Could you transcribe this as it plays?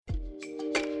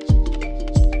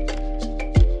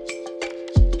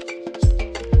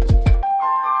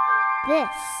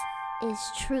is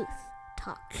Truth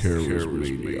Talks.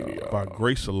 Charismatic Media. By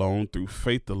grace alone, through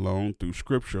faith alone, through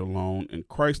scripture alone, in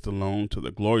Christ alone, to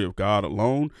the glory of God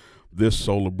alone, this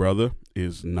solar brother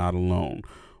is not alone.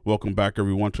 Welcome back,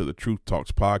 everyone, to the Truth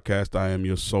Talks podcast. I am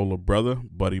your solar brother,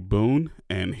 Buddy Boone,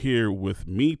 and here with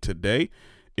me today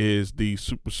is the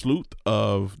super sleuth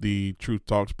of the Truth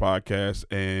Talks podcast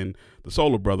and the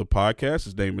Solar Brother podcast.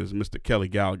 His name is Mr. Kelly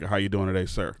Gallagher. How you doing today,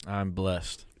 sir? I'm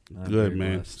blessed. Good,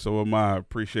 man. Blessed. So am I.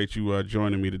 Appreciate you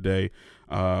joining me today.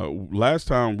 Last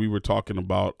time we were talking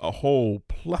about a whole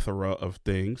plethora of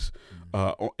things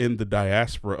in the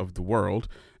diaspora of the world,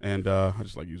 and I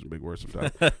just like using big words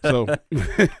sometimes.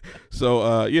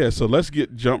 So let's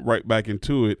jump right back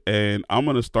into it, and I'm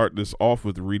going to start this off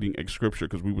with reading a scripture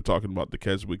because we were talking about the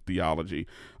Keswick theology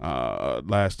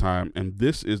last time, and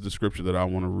this is the scripture that I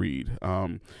want to read.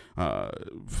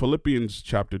 Philippians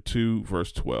chapter 2,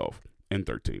 verse 12 and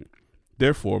 13.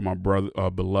 Therefore, my brother,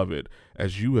 beloved,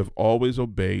 as you have always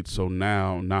obeyed, so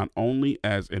now, not only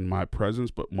as in my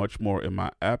presence, but much more in my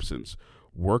absence,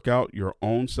 work out your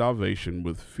own salvation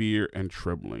with fear and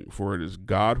trembling, for it is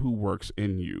God who works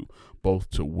in you, both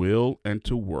to will and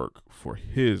to work for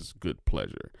his good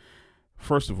pleasure.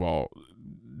 First of all,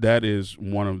 that is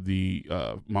one of the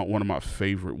one of my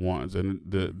favorite ones, and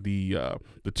the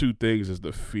two things is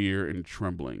the fear and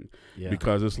trembling,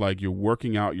 because it's like you're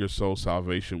working out your soul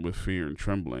salvation with fear and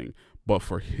trembling, but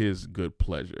for his good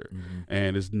pleasure.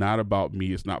 And it's not about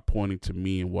me. It's not pointing to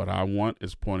me and what I want.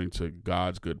 It's pointing to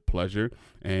God's good pleasure.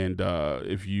 And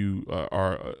if you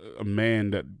are a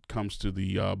man that comes to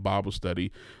the Bible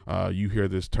study, you hear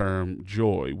this term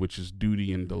joy, which is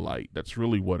duty and delight. That's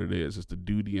really what it is. It's the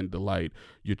duty and delight.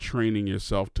 You're training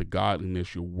yourself to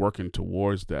godliness. You're working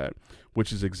towards that,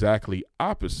 which is exactly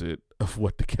opposite of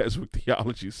what the Keswick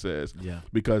theology says,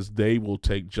 because they will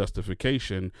take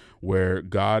justification where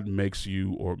God makes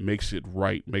you, or makes it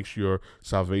right, makes your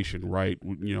salvation right,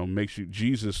 makes you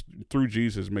through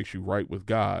Jesus makes you right with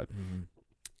God.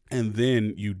 And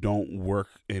then you don't work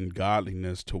in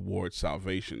godliness towards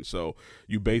salvation. So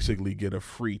you basically get a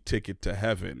free ticket to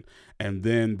heaven. And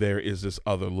then there is this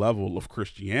other level of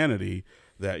Christianity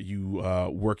that you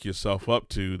work yourself up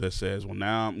to that says, well,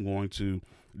 now I'm going to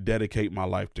dedicate my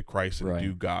life to Christ and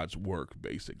do God's work,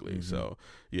 basically. So,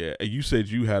 yeah. And you said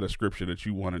you had a scripture that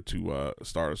you wanted to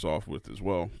start us off with as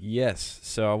well. Yes.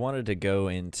 So I wanted to go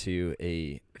into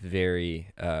a very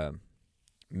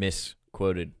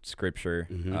misquoted scripture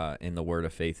in the Word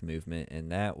of Faith movement,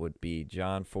 and that would be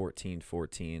John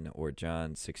 14:14 or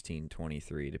John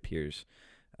 16:23. It appears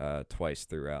twice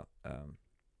throughout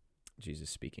Jesus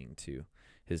speaking to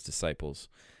his disciples.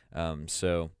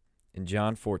 So in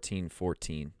John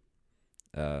 14:14,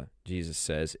 Jesus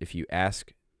says, "If you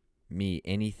ask me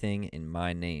anything in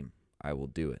my name, I will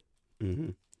do it."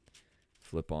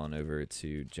 Flip on over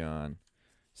to John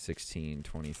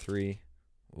 16:23.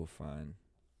 We'll find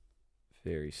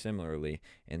very similarly,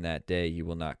 "In that day you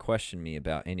will not question me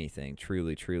about anything.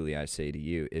 Truly, truly, I say to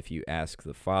you, if you ask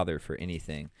the Father for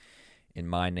anything in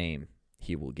my name,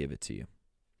 he will give it to you."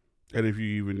 And if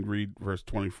you even read verse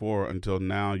 24, until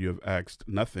now you have asked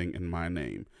nothing in my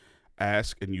name.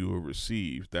 Ask and you will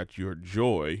receive, that your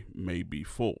joy may be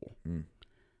full.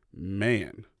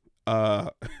 Man.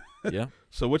 Yeah.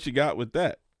 So what you got with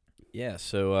that? Yeah.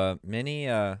 So many.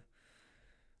 I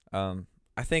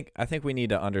think we need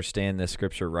to understand this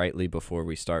scripture rightly before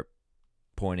we start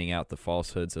pointing out the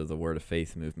falsehoods of the Word of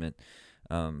Faith movement.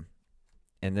 And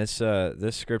this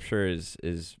scripture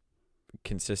is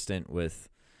consistent with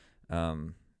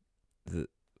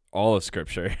all of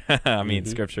Scripture. I mean,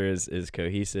 Scripture is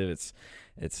cohesive.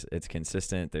 It's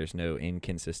consistent. There's no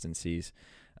inconsistencies.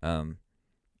 And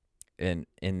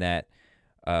in that,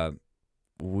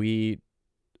 we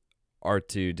are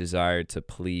to desire to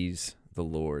please the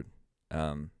Lord,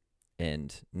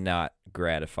 and not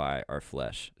gratify our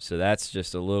flesh. So that's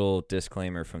just a little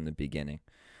disclaimer from the beginning.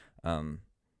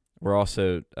 We're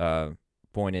also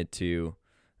pointed to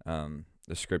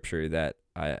the Scripture that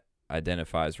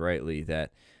identifies rightly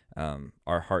that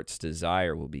our heart's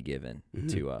desire will be given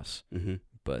to us.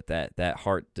 But that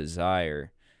heart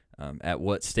desire, at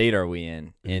what state are we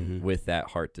in with that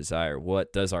heart desire?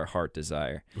 What does our heart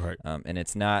desire? Right. And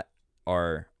it's not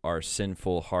our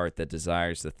sinful heart that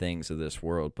desires the things of this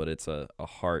world, but it's a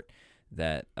heart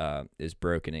that is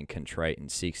broken and contrite and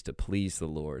seeks to please the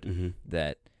Lord,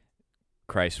 that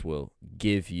Christ will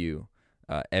give you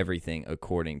everything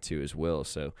according to his will.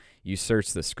 So you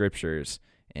search the scriptures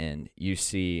and you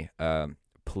see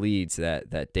pleads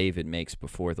that David makes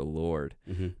before the Lord,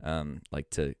 like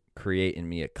to create in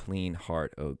me a clean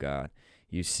heart, O God.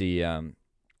 You see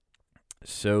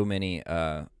so many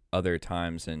other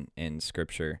times in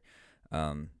Scripture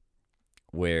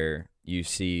where you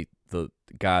see the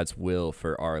God's will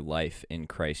for our life in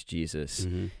Christ Jesus.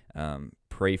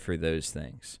 Pray for those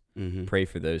things. Pray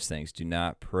for those things. Do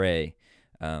not pray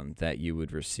that you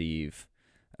would receive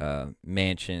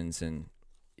mansions and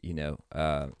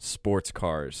sports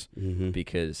cars,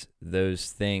 because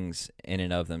those things in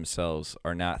and of themselves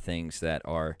are not things that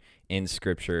are in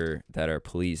Scripture that are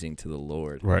pleasing to the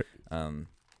Lord. Right.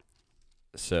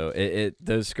 So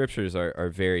those scriptures are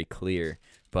very clear,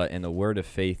 but in the Word of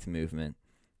Faith movement,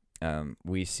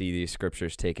 we see these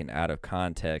scriptures taken out of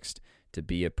context to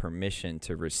be a permission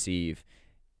to receive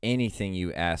anything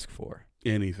you ask for.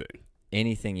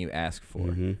 Anything you ask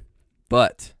for.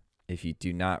 But if you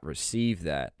do not receive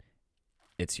that,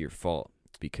 it's your fault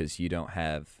because you don't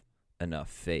have enough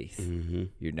faith.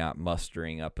 You're not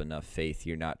mustering up enough faith.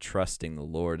 You're not trusting the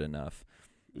Lord enough.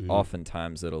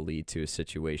 Oftentimes it'll lead to a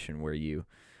situation where you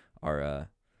are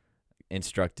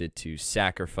instructed to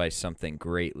sacrifice something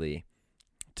greatly,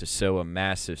 to sow a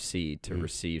massive seed to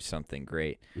receive something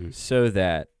great, so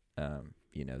that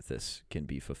this can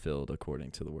be fulfilled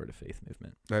according to the Word of Faith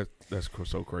movement. That's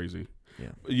so crazy.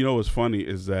 Yeah. What's funny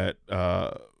is that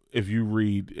if you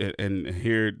read and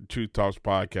hear Truth Talks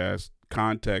podcast,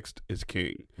 context is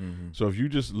king. So if you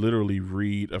just literally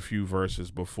read a few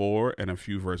verses before and a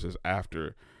few verses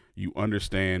after, you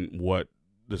understand what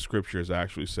the scripture is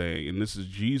actually saying. And this is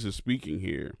Jesus speaking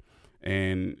here.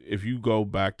 And if you go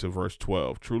back to verse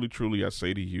 12, truly, truly, I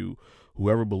say to you,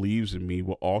 whoever believes in me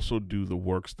will also do the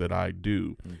works that I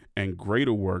do, and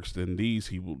greater works than these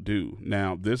he will do.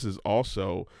 Now, this is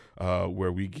also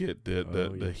where we get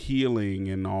the healing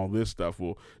and all this stuff.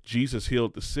 Well, Jesus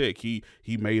healed the sick. He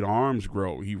made arms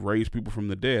grow. He raised people from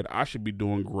the dead. I should be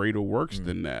doing greater works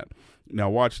than that. Now,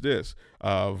 watch this.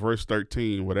 Verse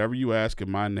 13, whatever you ask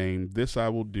in my name, this I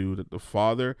will do, that the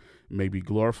Father may be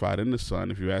glorified in the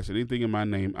Son. If you ask anything in my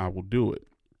name, I will do it.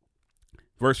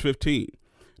 Verse 15.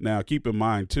 Now, keep in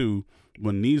mind, too,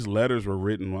 when these letters were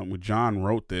written, when John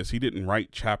wrote this, he didn't write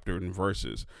chapter and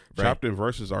verses. Right. Chapter and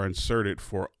verses are inserted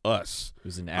for us. It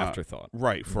was an afterthought.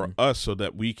 Right, for us, so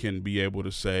that we can be able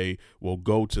to say, well,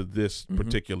 go to this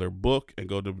particular book and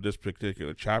go to this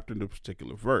particular chapter and this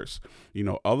particular verse.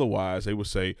 Otherwise, they would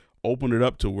say, open it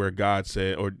up to where God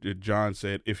said, or John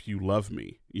said, if you love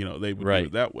me. They would do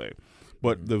it that way.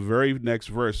 But the very next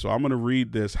verse, so I'm going to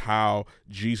read this how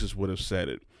Jesus would have said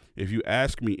it. If you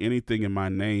ask me anything in my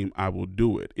name, I will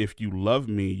do it. If you love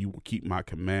me, you will keep my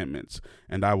commandments.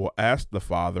 And I will ask the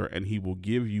Father, and he will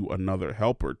give you another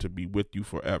helper to be with you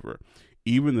forever,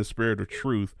 even the Spirit of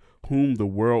truth, whom the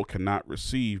world cannot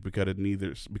receive because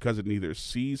it neither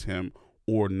sees him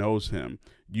or knows him.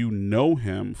 You know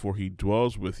him, for he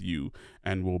dwells with you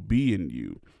and will be in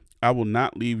you. I will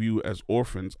not leave you as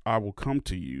orphans. I will come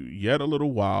to you. Yet a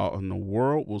little while, and the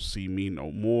world will see me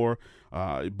no more.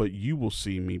 But you will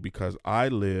see me, because I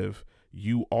live.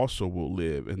 You also will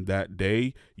live. And that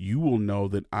day you will know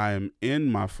that I am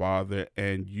in my Father,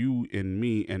 and you in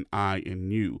me, and I in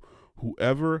you.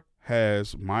 Whoever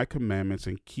has my commandments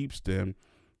and keeps them,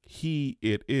 he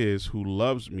it is who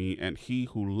loves me, and he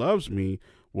who loves me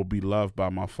will be loved by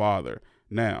my Father.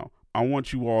 Now, I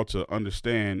want you all to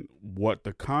understand what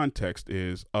the context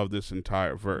is of this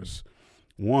entire verse.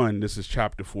 One, this is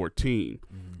chapter 14.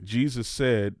 Jesus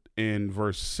said in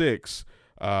verse 6,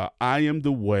 I am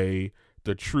the way,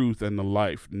 the truth, and the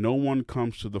life. No one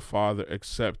comes to the Father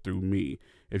except through me.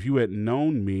 If you had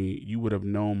known me, you would have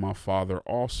known my Father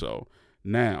also.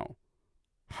 Now,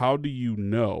 how do you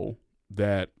know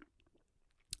that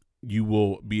you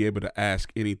will be able to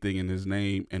ask anything in his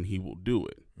name and he will do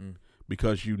it?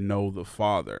 Because you know the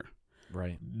Father.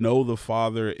 Right. Know the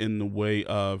Father in the way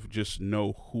of just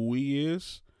know who he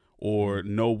is or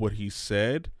know what he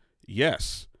said.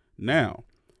 Yes. Now,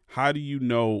 how do you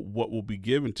know what will be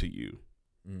given to you?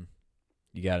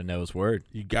 You got to know his word.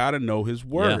 You got to know his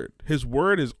word. Yeah. His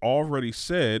word has already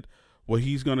said what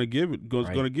he's going to give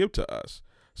going to give to us.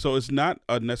 So it's not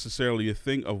necessarily a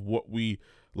thing of what we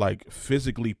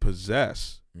physically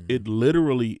possess. It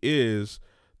literally is.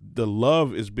 The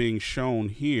love is being shown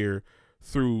here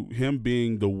through him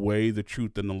being the way, the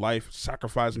truth, and the life,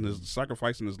 sacrificing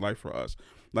his life for us.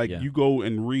 You go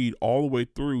and read all the way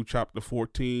through chapter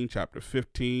 14, chapter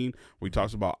 15, where he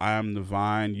talks about, I am the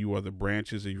vine, you are the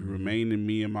branches. If you remain in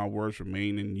me and my words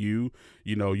remain in you,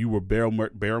 you will bear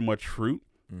much fruit.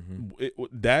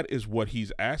 That is what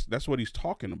he's asked. That's what he's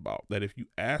talking about, that if you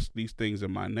ask these things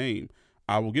in my name,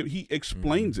 I will give. He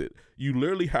explains it. You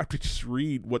literally have to just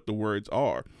read what the words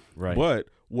are. Right. But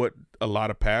what a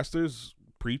lot of pastors,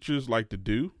 preachers like to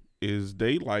do is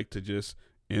they like to just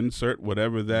insert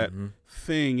whatever that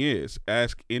thing is.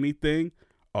 Ask anything.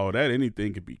 Oh, that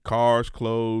anything could be cars,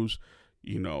 clothes,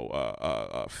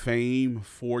 fame,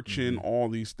 fortune, all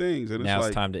these things. And now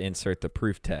it's time to insert the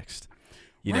proof text.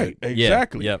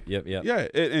 Exactly. Yep. Yeah,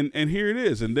 and here it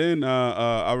is. And then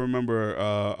I remember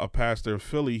a pastor in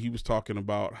Philly, he was talking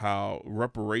about how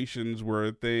reparations were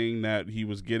a thing that he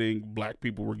was getting, black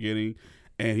people were getting,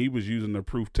 and he was using the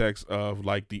proof text of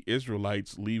like the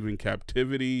Israelites leaving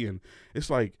captivity. And it's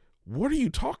like, what are you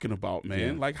talking about,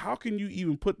 man? Yeah. Like, how can you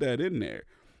even put that in there?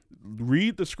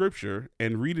 Read the scripture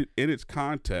and read it in its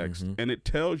context, and it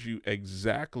tells you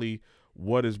exactly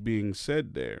what is being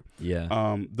said there.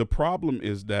 Yeah. The problem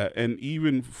is that, and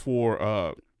even for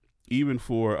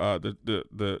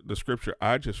the scripture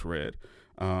I just read,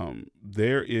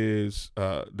 there's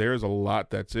a lot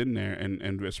that's in there,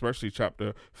 and especially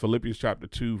Philippians chapter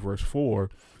 2 verse 4.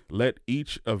 Let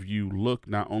each of you look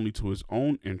not only to his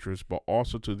own interest, but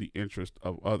also to the interest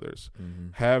of others.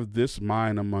 Have this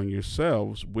mind among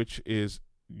yourselves, which is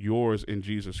yours in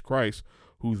Jesus Christ,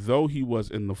 who, though he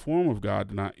was in the form of God,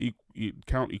 did not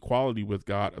count equality with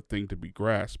God a thing to be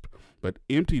grasped, but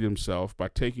emptied himself by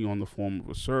taking on the form of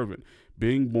a servant,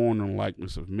 being born in the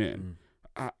likeness of men.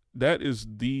 That is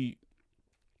the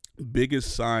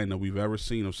biggest sign that we've ever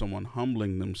seen of someone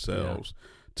humbling themselves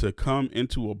to come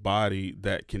into a body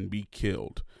that can be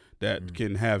killed, that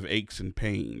can have aches and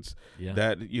pains,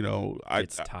 that,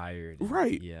 it's tired.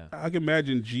 Right. Yeah. I can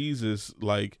imagine Jesus,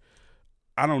 like,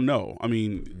 I don't know. I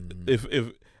mean, if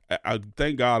I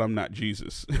thank God I'm not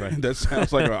Jesus. Right. That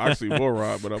sounds like an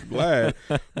oxymoron, but I'm glad,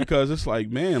 because it's like,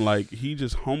 man, like, he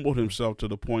just humbled himself to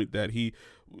the point that he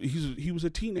was a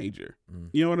teenager.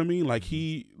 You know what I mean? Like,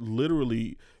 he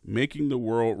literally making the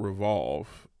world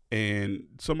revolve, and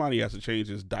somebody has to change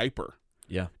his diaper.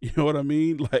 Yeah. You know what I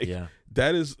mean? Like, Yeah.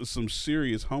 that is some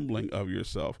serious humbling of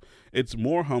yourself. It's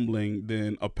more humbling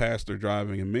than a pastor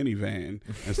driving a minivan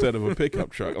instead of a pickup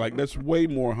truck. Like, that's way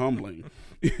more humbling.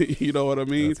 You know what I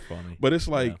mean? That's funny. But it's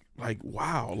like,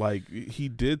 wow, like, he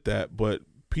did that, but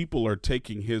people are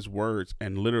taking his words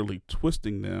and literally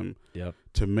twisting them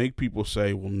to make people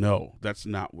say, well, no, that's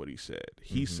not what he said.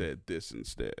 He said this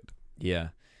instead. Yeah.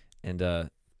 And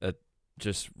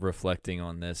just reflecting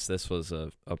on this was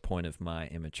a point of my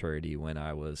immaturity when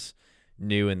I was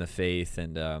new in the faith,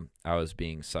 and I was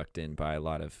being sucked in by a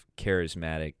lot of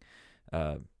charismatic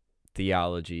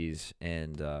theologies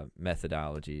and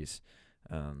methodologies.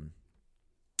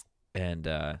 And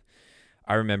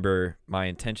I remember my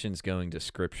intentions going to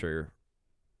Scripture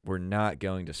were not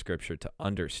going to Scripture to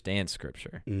understand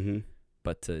Scripture,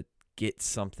 but to get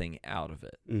something out of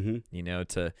it.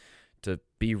 To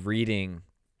be reading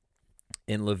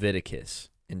in Leviticus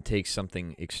and take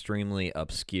something extremely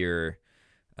obscure,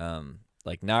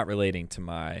 like not relating to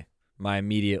my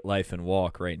immediate life and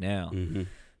walk right now,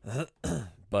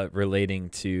 but relating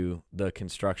to the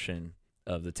construction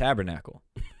of the tabernacle.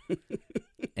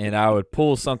 And I would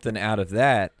pull something out of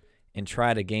that and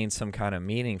try to gain some kind of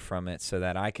meaning from it so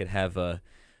that I could have a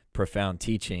profound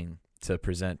teaching to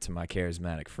present to my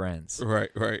charismatic friends.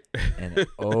 Right. And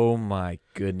oh my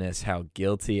goodness, how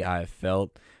guilty I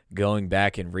felt going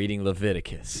back and reading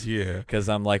Leviticus. Yeah. Because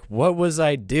I'm like, what was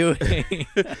I doing?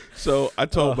 So I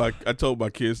told my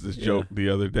kids this joke the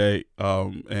other day,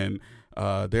 and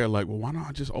they're like, well, why don't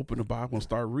I just open the Bible and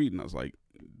start reading? I was like,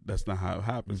 that's not how it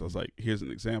happens. I was like, here's an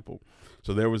example.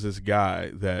 So there was this guy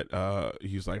that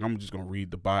he's like, I'm just going to read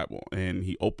the Bible. And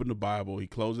he opened the Bible, he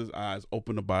closed his eyes,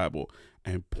 opened the Bible,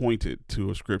 and pointed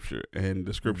to a scripture. And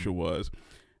the scripture was,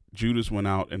 Judas went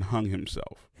out and hung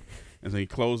himself. And then he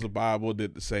closed the Bible,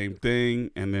 did the same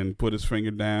thing, and then put his finger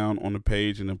down on the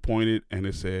page and then pointed, and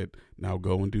it said, now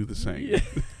go and do the same. Yeah.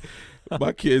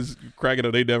 My kids cracking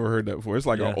up. They never heard that before. It's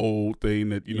like an old thing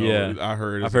that, I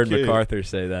heard. I've heard MacArthur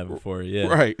say that before. Yeah.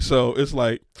 Right. So it's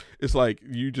like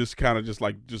you just kind of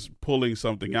just pulling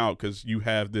something out because you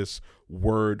have this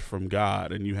word from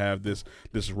God and you have this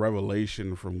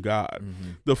revelation from God.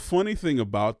 The funny thing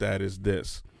about that is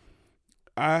this.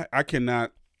 I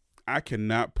cannot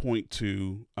point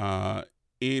to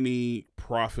any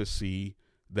prophecy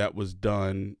that was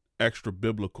done extra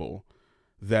biblical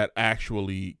that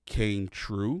actually came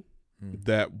true.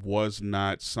 That was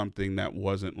not something that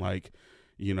wasn't like,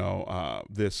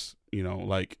 this,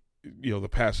 the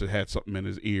pastor had something in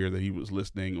his ear that he was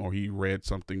listening, or he read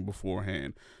something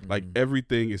beforehand. Like,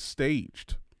 everything is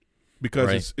staged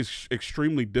because it's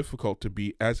extremely difficult to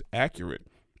be as accurate.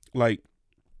 Like,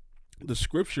 the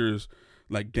scriptures,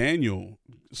 like Daniel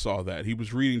saw that. He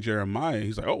was reading Jeremiah.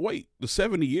 He's like, oh, wait, the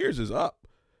 70 years is up.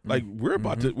 Like we're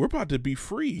about to be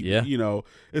freed. Yeah. You know,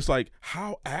 it's like,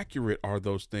 how accurate are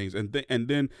those things? And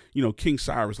then you know, King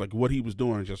Cyrus, like what he was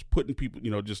doing, just putting people,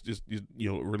 you know, just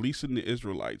you know, releasing the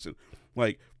Israelites, and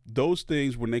like those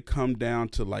things, when they come down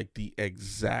to like the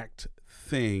exact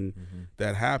thing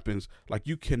that happens, like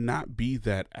you cannot be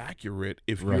that accurate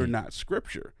if you're not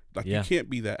scripture. Like you can't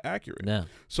be that accurate. No.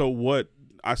 So what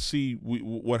I see,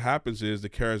 what happens is the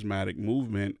charismatic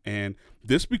movement, and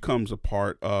this becomes a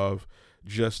part of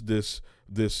just this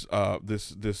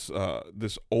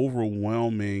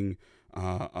overwhelming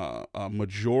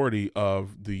majority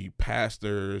of the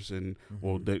pastors and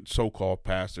well, the so-called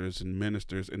pastors and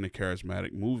ministers in the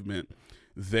charismatic movement.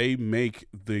 They make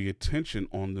the attention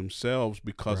on themselves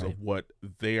because of what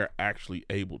they are actually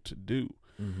able to do,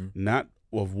 not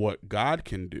of what God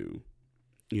can do.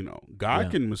 You know,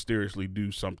 God can mysteriously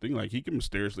do something, like he can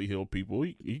mysteriously heal people.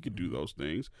 He could do those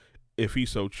things if he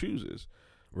so chooses,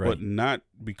 but not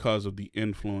because of the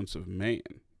influence of man,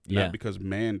 not because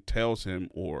man tells him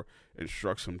or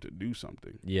instructs him to do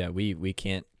something. Yeah, we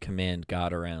can't command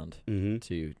God around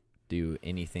to do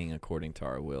anything according to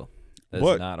our will.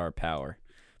 That's not our power.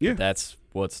 Yeah. But that's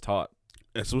what's taught.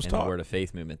 That's what's in taught. The Word of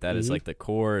Faith movement. That is like the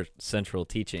core central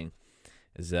teaching,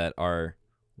 is that our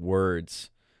words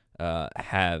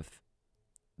have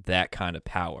that kind of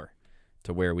power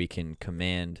to where we can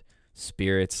command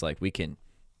spirits. Like we can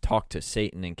talk to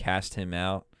Satan and cast him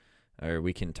out, or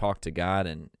we can talk to God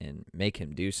and make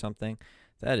him do something.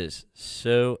 That is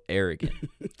so arrogant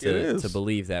to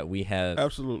believe that we have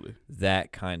absolutely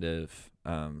that kind of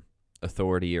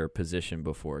authority or position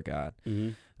before God.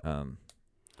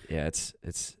 Yeah,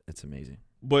 it's amazing.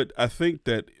 But I think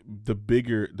that the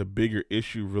bigger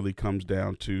issue really comes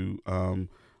down to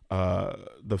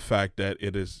the fact that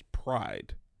it is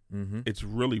pride. It's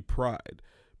really pride,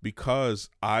 because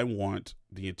I want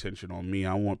the attention on me.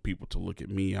 I want people to look at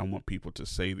me. I want people to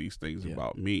say these things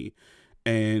about me.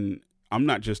 And I'm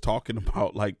not just talking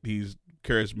about like these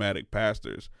charismatic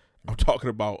pastors. I'm talking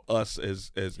about us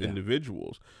as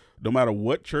individuals. No matter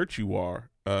what church you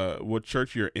are, what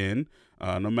church you're in,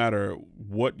 no matter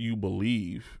what you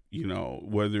believe, you know,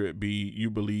 whether it be you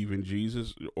believe in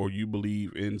Jesus or you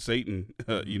believe in Satan,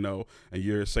 you know, and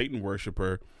you're a Satan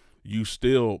worshiper,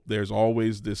 there's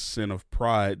always this sin of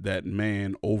pride that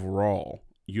man overall,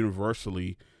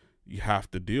 universally, you have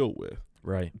to deal with.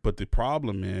 Right. But the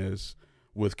problem is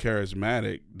with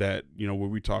charismatic that, you know, where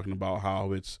we're talking about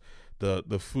how it's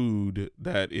the food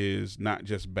that is not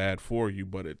just bad for you,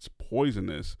 but it's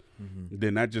poisonous,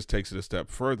 then that just takes it a step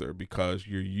further, because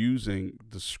you're using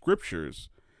the scriptures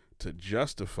to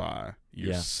justify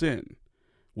your sin,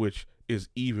 which is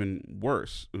even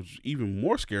worse. It's even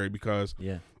more scary because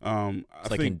it's I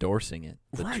like think, endorsing it.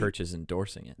 The church is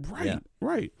endorsing it.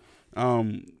 Right.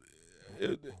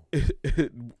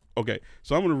 Okay,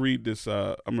 so I'm gonna read this.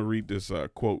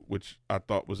 Quote, which I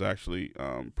thought was actually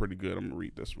pretty good. I'm gonna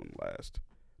read this one last.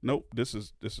 Nope, this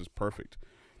is perfect.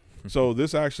 So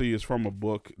this actually is from a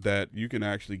book that you can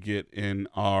actually get in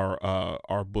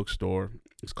our bookstore.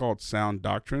 It's called Sound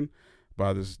Doctrine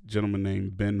by this gentleman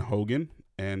named Ben Hogan,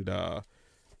 and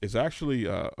it's actually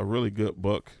a really good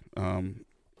book.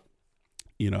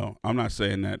 You know, I'm not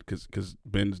saying that because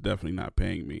Ben's definitely not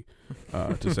paying me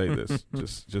to say this.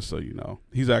 just so you know,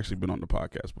 he's actually been on the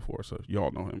podcast before, so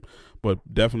y'all know him.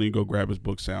 But definitely go grab his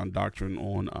book, Sound Doctrine,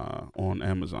 on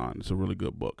Amazon. It's a really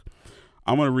good book.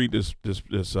 I'm gonna read this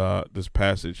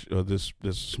passage, this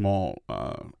small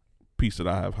piece that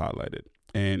I have highlighted,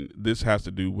 and this has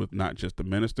to do with not just the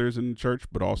ministers in the church,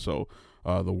 but also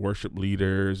the worship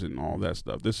leaders and all that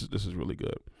stuff. This is really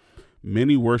good.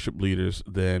 Many worship leaders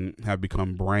then have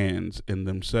become brands in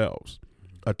themselves,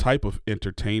 a type of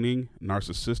entertaining,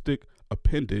 narcissistic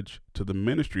appendage to the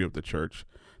ministry of the church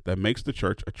that makes the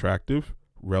church attractive,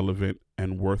 relevant,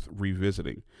 and worth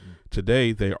revisiting.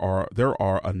 Today, there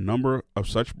are a number of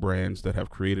such brands that have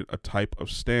created a type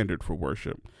of standard for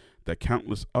worship that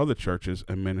countless other churches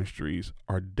and ministries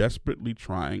are desperately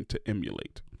trying to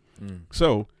emulate.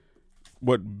 So,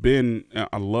 what Ben,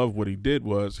 I love what he did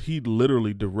was he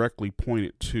literally directly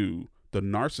pointed to the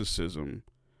narcissism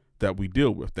that we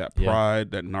deal with, that pride,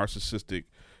 that narcissistic,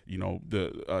 you know,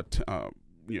 the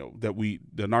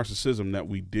narcissism that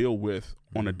we deal with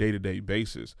on a day-to-day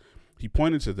basis. He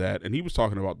pointed to that, and he was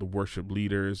talking about the worship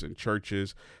leaders and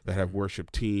churches that have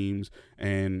worship teams.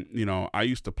 And, you know, I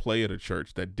used to play at a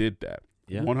church that did that.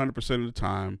 100% of the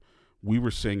time, we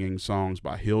were singing songs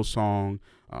by Hillsong,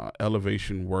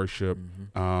 Elevation Worship.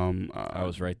 I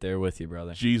was right there with you,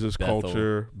 brother. Jesus Bethel.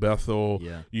 Culture, Bethel,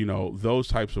 you know, those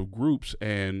types of groups.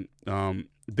 And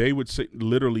they would sing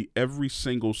literally every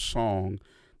single song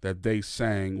that they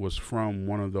sang was from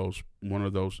one of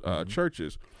those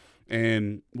churches.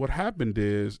 And what happened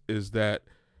is that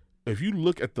if you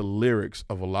look at the lyrics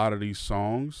of a lot of these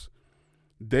songs,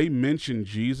 they mention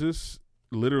Jesus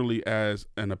literally as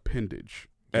an appendage,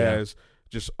 as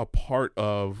just a part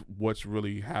of what's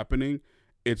really happening.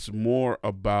 It's more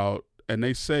about, and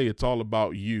they say it's all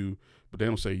about you, but they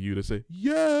don't say you, they say,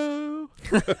 yo.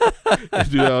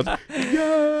 Yo.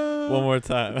 One more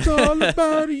time. It's all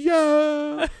about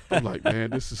yo. I'm like,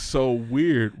 man, this is so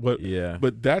weird.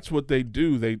 But that's what they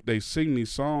do. They sing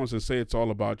these songs and say it's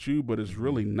all about you, but it's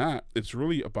really not. It's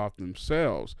really about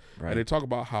themselves. Right. And they talk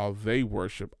about how they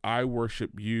worship. I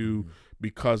worship you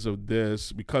because of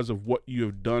this, because of what you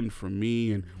have done for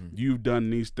me, and you've done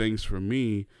these things for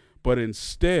me. But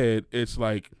instead, it's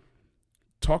like,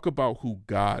 talk about who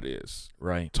God is.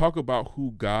 Right. Talk about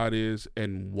who God is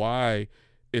and why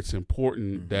it's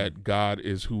important that God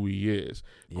is who he is.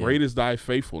 Great is thy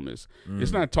faithfulness.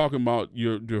 It's not talking about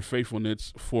your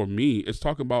faithfulness for me. It's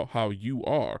talking about how you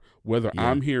are. Whether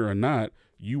I'm here or not,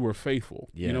 you were faithful.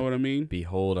 You know what I mean?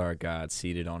 Behold our God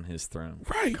seated on his throne.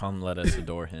 Right. Come, let us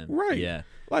adore him. Right. Yeah.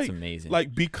 Like, it's amazing.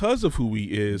 Like, because of who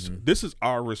he is, this is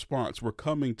our response. We're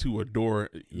coming to adore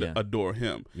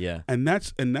him. Yeah. And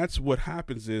that's what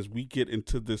happens is we get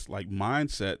into this like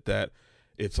mindset that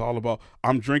it's all about,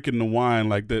 I'm drinking the wine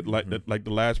like that, like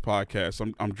the last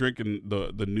podcast. I'm drinking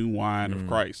the new wine of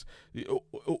Christ.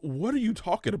 What are you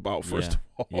talking about, first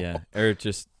of all? Yeah. Or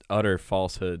just utter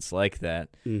falsehoods like that,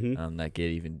 that get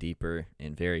even deeper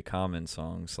in very common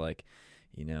songs, like,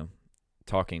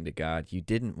 talking to God. You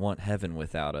didn't want heaven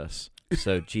without us.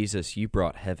 So Jesus, you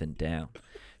brought heaven down.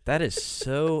 That is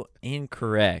so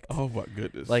incorrect. Oh my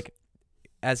goodness. Like,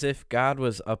 as if God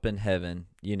was up in heaven,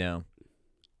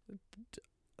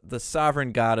 the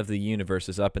sovereign God of the universe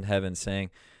is up in heaven saying,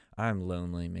 I'm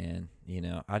lonely, man.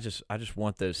 I just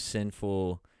want those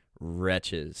sinful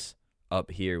wretches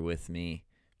up here with me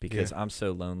because I'm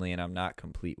so lonely and I'm not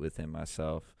complete within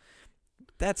myself.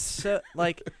 That's so,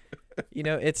 like,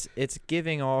 it's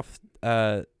giving off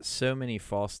so many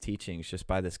false teachings just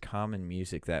by this common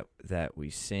music that we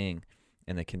sing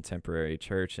in the contemporary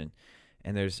church, and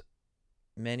there's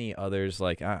many others.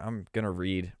 Like, I'm gonna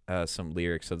read some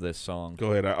lyrics of this song.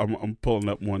 Go ahead. I'm pulling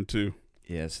up one too.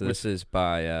 Yeah, so this is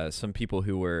by some people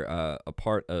who were a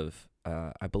part of,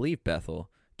 I believe,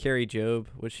 Bethel. Carrie Job,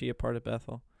 was she a part of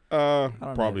Bethel?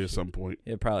 Probably at some point.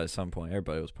 Yeah, probably at some point.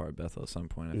 Everybody was part of Bethel at some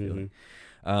point, I feel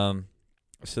like.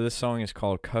 So this song is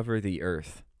called Cover the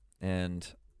Earth. And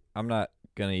I'm not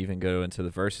going to even go into the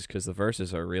verses because the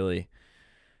verses are really,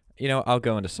 I'll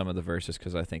go into some of the verses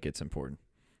because I think it's important.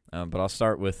 But I'll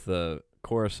start with the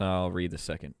chorus and I'll read the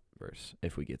second verse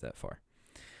if we get that far.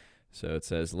 So it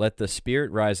says, let the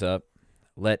Spirit rise up.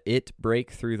 Let it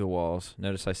break through the walls.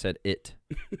 Notice I said it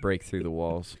break through the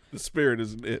walls. The Spirit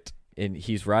isn't it. And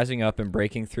he's rising up and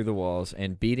breaking through the walls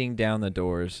and beating down the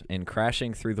doors and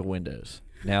crashing through the windows.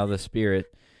 Now the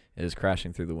Spirit is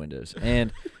crashing through the windows.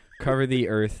 And cover the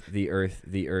earth, the earth,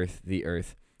 the earth, the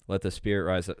earth. Let the Spirit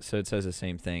rise up. So it says the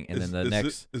same thing. And then the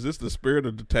next... Is this the spirit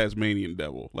of the Tasmanian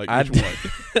devil? Like, which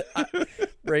one?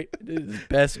 Right,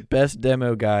 best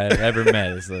demo guy I've ever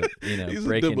met is the he's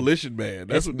breaking, a demolition man.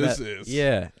 That's what this is.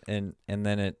 Yeah, and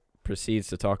then it proceeds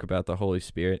to talk about the Holy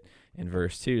Spirit in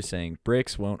verse 2, saying,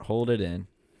 bricks won't hold it in,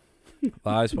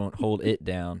 lies won't hold it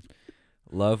down,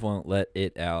 love won't let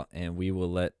it out, and we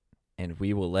will let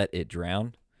it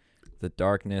drown. The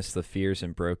darkness, the fears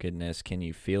and brokenness, can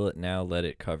you feel it now? Let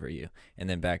it cover you. And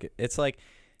then back, it's like,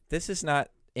 this is not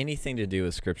anything to do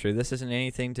with Scripture. This isn't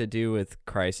anything to do with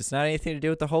Christ. It's not anything to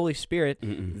do with the Holy Spirit,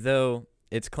 though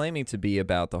it's claiming to be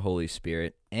about the Holy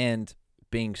Spirit and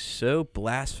being so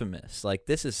blasphemous. Like,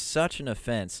 this is such an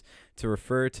offense to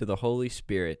refer to the Holy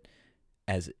Spirit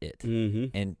as it,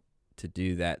 and to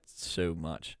do that so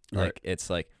much. Like, right. It's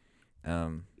like,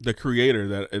 the creator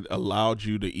that it allowed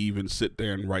you to even sit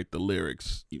there and write the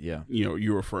lyrics. Yeah.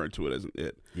 You're referring to it as an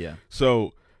it. Yeah.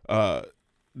 So,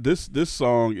 this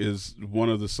song is one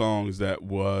of the songs that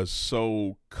was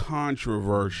so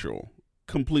controversial,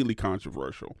 completely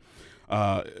controversial.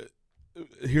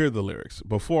 Here are the lyrics.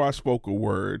 Before I spoke a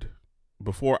word,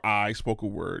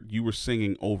 you were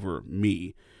singing over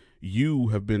me. You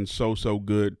have been so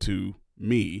good to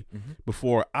me.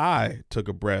 Before I took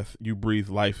a breath, you breathed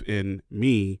life in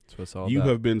me. That's what it's all you about.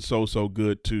 have been so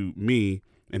good to me.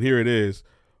 And here it is.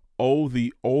 Oh,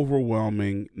 the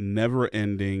overwhelming,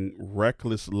 never-ending,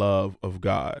 reckless love of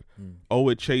God. Oh,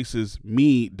 it chases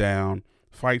me down,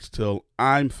 fights till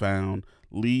I'm found,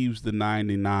 leaves the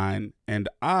 99, and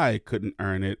I couldn't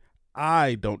earn it.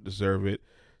 I don't deserve it.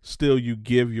 Still, you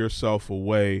give yourself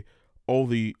away. Oh,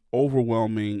 the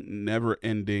overwhelming,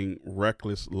 never-ending,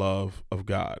 reckless love of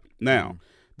God. Now,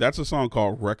 that's a song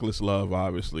called Reckless Love,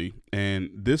 obviously. And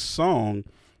this song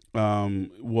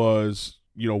was,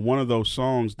 one of those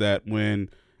songs that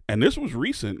and this was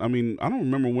recent. I mean, I don't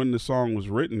remember when the song was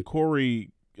written.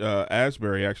 Corey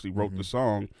Asbury actually wrote the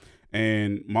song,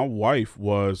 and my wife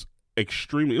was it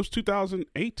was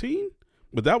 2018,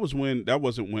 but that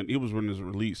wasn't when it was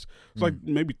released. It's like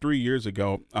maybe 3 years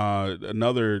ago.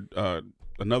 Another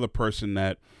person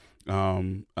that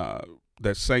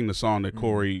that sang the song that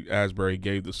Corey Asbury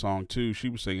gave the song to, she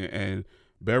was singing, and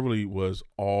Beverly was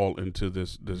all into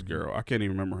this girl. I can't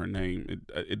even remember her name.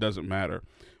 It doesn't matter.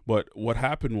 But what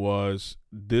happened was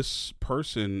this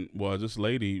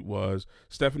lady was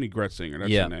Stephanie Gretzinger.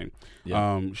 That's her name.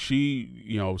 Yeah. She,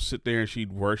 sit there and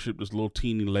she'd worship. This little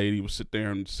teeny lady would sit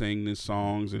there and sing these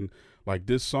songs. And like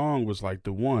this song was like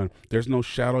the one. There's no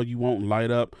shadow you won't light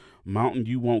up, mountain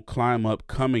you won't climb up,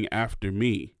 coming after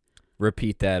me.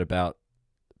 Repeat that about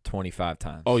 25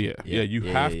 times. Oh yeah. You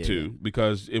have to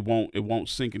because it won't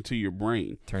sink into your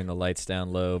brain. Turn the lights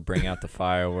down low, bring out the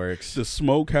fireworks. The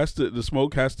smoke has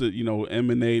to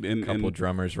emanate, and a couple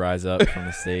drummers rise up from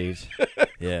the stage.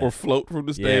 Yeah. Or float from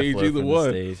the stage, either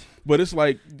one. But it's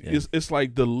like it's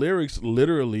like the lyrics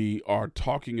literally are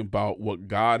talking about what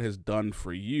God has done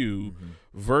for you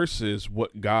versus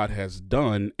what God has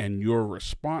done and your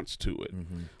response to it.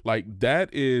 Like that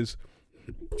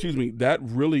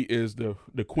really is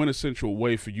the quintessential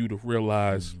way for you to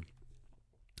realize.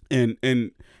 And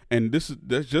that's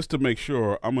just to make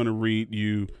sure. I'm going to read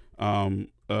you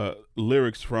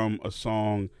lyrics from a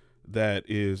song that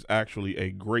is actually a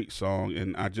great song,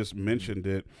 and I just mentioned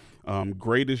it.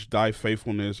 Great is thy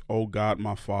faithfulness, O God,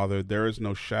 my Father. There is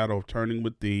no shadow of turning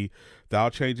with thee. Thou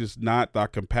changest not, thy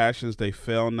compassions, they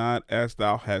fail not. As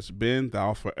thou hast been,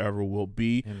 thou forever will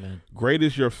be. Amen. Great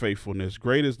is your faithfulness.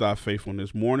 Great is thy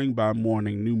faithfulness. Morning by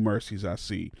morning, new mercies I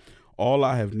see. All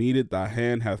I have needed, thy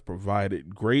hand hath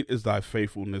provided. Great is thy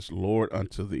faithfulness, Lord,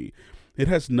 unto thee. It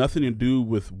has nothing to do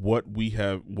with what we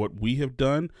have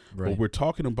done, but we're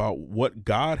talking about what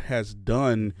God has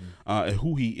done, and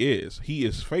who He is. He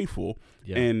is faithful,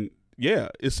 and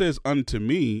it says unto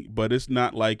me, but it's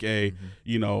not like a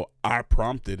I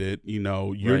prompted it.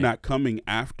 You're not coming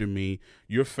after me.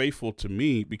 You're faithful to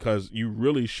me because you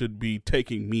really should be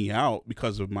taking me out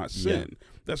because of my sin.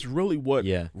 That's really what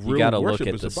real you got to look worship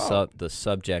at is about. the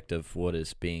subject of what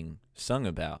is being sung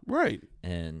about, right?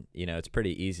 And it's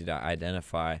pretty easy to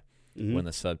identify when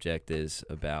the subject is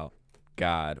about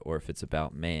God or if it's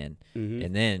about man,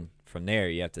 and then from there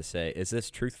you have to say, is this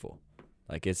truthful?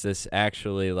 Like, is this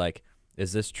actually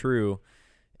is this true?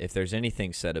 If there's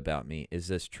anything said about me, is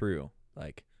this true?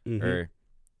 Like, or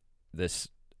this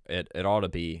it ought to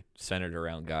be centered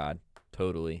around God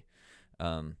totally,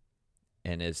 and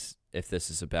if this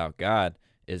is about God,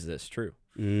 is this true?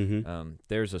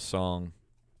 There's a song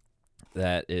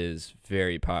that is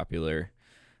very popular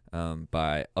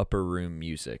by Upper Room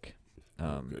Music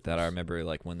that I remember,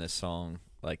 like, when this song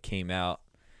came out,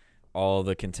 all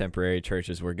the contemporary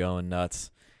churches were going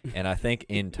nuts. And I think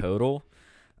in total,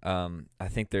 I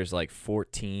think there's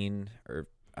 14 or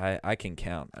I can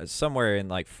count somewhere in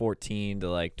 14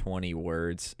 to 20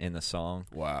 words in the song.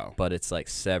 Wow. But it's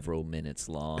several minutes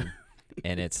long.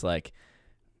 And it's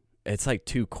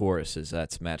two choruses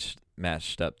that's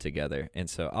matched up together. And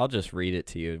so I'll just read it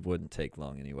to you. It wouldn't take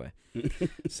long anyway.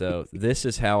 So, this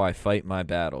is how I fight my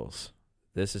battles.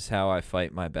 This is how I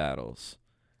fight my battles.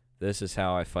 This is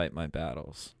how I fight my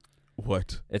battles.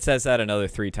 What? It says that another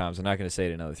 3 times. I'm not going to say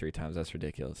it another 3 times. That's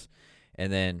ridiculous.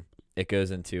 And then it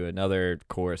goes into another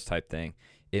chorus type thing.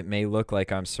 It may look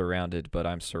like I'm surrounded, but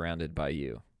I'm surrounded by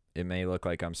you. It may look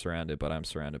like I'm surrounded, but I'm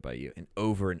surrounded by you. And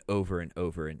over and over and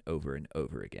over and over and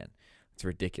over again. It's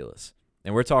ridiculous.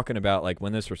 And we're talking about,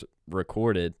 when this was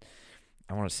recorded,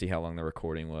 I want to see how long the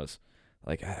recording was.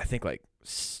 I think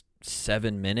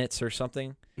 7 minutes or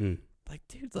something.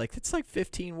 Dude, it's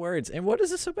 15 words. And what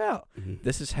is this about?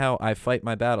 This is how I fight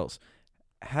my battles.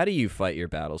 How do you fight your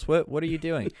battles? What are you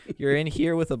doing? You're in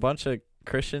here with a bunch of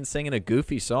Christians singing a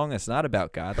goofy song that's not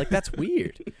about God. That's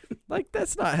weird.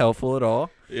 That's not helpful at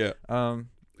all. Yeah. I'm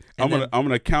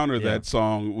gonna counter that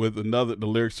song with the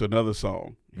lyrics to another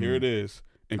song. Here it is.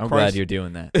 Glad you're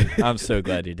doing that. I'm so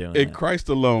glad you're doing that. In Christ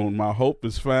alone, my hope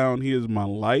is found. He is my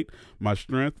light, my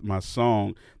strength, my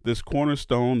song. This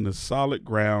cornerstone, the solid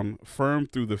ground, firm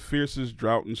through the fiercest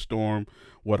drought and storm.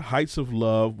 What heights of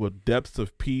love, what depths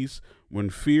of peace, when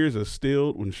fears are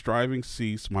stilled, when striving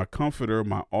cease. My comforter,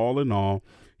 my all in all.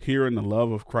 Here in the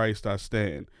love of Christ I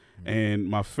stand. And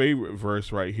my favorite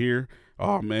verse right here,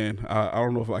 Oh man, I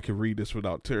don't know if I can read this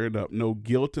without tearing up. No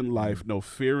guilt in life, no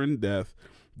fear in death.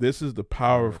 This is the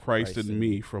power of Christ in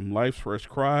me. From life's first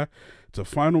cry to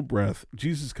final breath,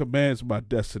 Jesus commands my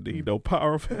destiny. No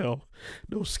power of hell,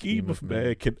 no scheme of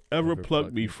man can ever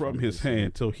pluck me from his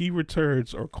hand till he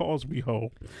returns or calls me home.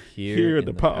 Here in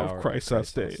the power of Christ I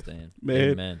stand.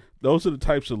 Man, Amen. Those are the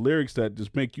types of lyrics that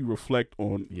just make you reflect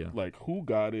on like who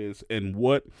God is and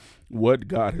what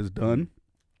God has done.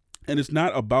 And it's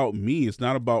not about me. It's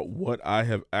not about what I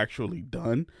have actually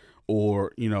done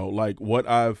or, like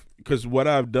because what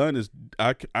I've done is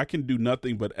I can do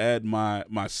nothing but add my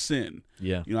sin.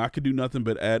 Yeah. I can do nothing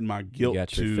but add my guilt you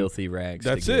got your filthy rags.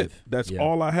 That's to it. Give. That's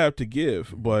all I have to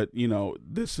give. But,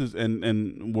 this is,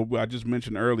 and what I just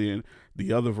mentioned earlier in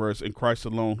the other verse, in Christ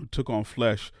alone who took on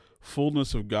flesh,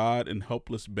 fullness of God and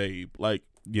helpless babe. Like,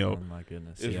 oh my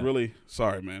goodness. It's really,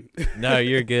 sorry, man. No,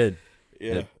 you're good.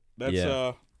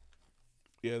 That's,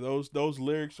 those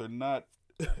lyrics are not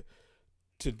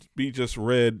to be just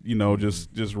read,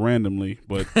 just randomly.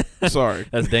 But sorry,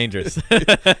 that's dangerous.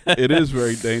 It is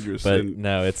very dangerous. But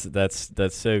no,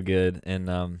 that's so good,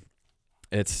 and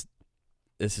this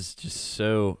is just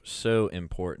so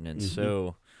important and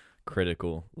so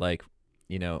critical. Like,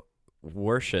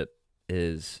 worship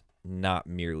is not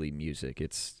merely music;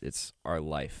 it's our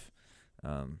life.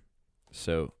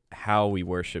 So how we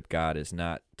worship God is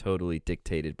not totally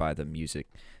dictated by the music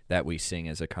that we sing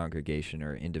as a congregation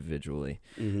or individually.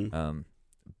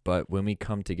 But when we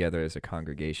come together as a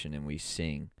congregation and we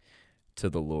sing to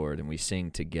the Lord and we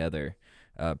sing together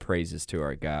praises to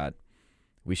our God,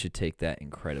 we should take that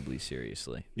incredibly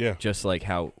seriously. Yeah. Just like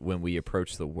how when we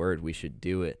approach the Word, we should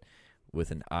do it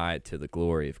with an eye to the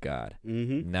glory of God.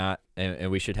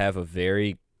 And we should have a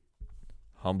very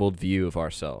humbled view of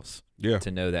ourselves. Yeah.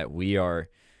 To know that we are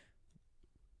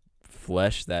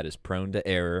flesh that is prone to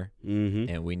error,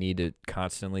 and we need to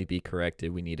constantly be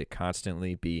corrected. We need to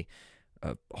constantly be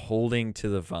holding to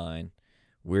the vine.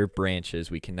 We're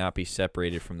branches. We cannot be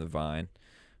separated from the vine.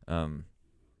 And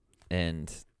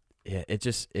it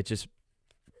just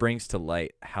brings to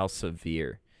light how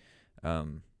severe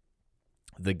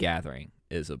the gathering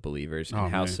is of believers,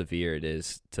 and how severe it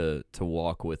is to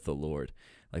walk with the Lord.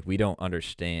 Like, we don't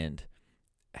understand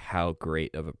how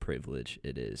great of a privilege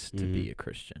it is to be a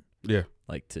Christian. Yeah.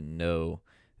 Like, to know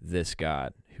this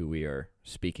God who we are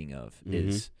speaking of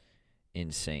is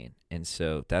insane. And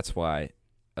so that's why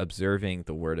observing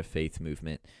the Word of Faith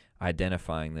movement,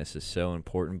 identifying this is so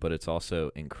important, but it's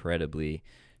also incredibly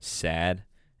sad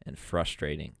and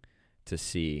frustrating to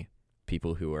see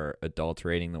people who are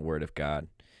adulterating the Word of God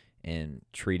and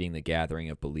treating the gathering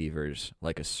of believers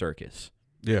like a circus.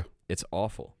 Yeah. It's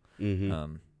awful.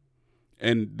 And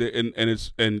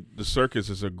the circus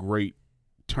is a great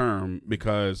term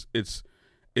because it's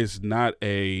not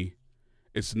a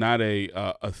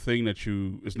thing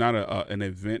that it's not an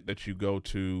event that you go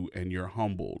to and you're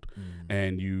humbled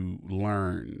and you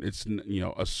learn. It's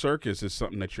a circus is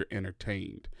something that you're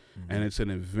entertained, and it's an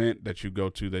event that you go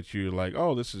to that you're like,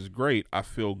 oh, this is great. I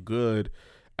feel good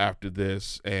after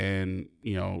this, and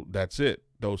that's it.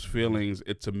 Those feelings.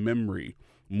 It's a memory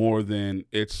more than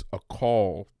it's a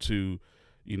call to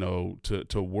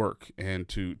to work and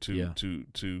to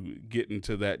get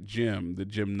into that gym, the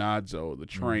gymnazo, the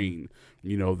train,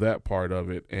 that part of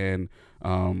it. And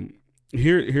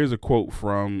here's a quote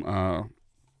from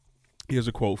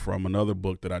another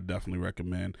book that I definitely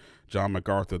recommend, John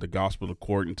MacArthur, The Gospel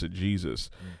According to Jesus.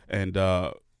 And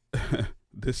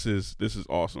this is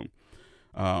awesome.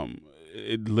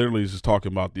 It literally is just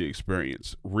talking about the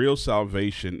experience. Real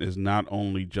salvation is not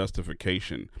only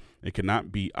justification. It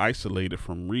cannot be isolated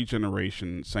from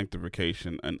regeneration,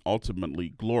 sanctification, and ultimately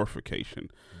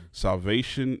glorification.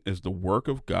 Salvation is the work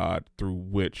of God through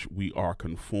which we are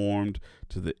conformed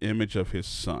to the image of his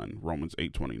Son, Romans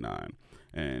 8:29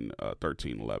 and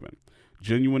 13:11.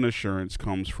 Genuine assurance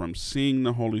comes from seeing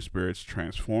the Holy Spirit's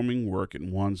transforming work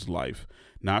in one's life,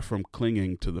 not from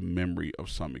clinging to the memory of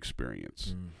some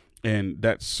experience. And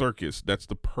that circus, that's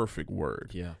the perfect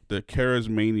word. Yeah. The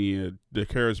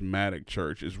charismatic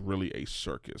church is really a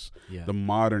circus. Yeah. The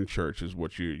modern church is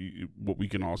what what we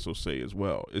can also say as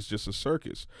well. It's just a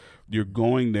circus. You're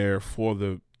going there for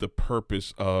the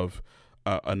purpose of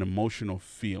an emotional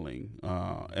feeling,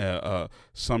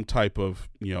 some type of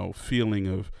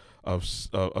feeling of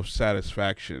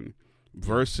satisfaction,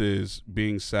 versus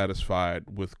being satisfied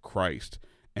with Christ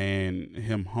and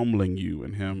him humbling you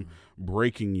and him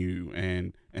breaking you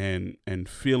and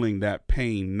feeling that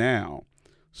pain now,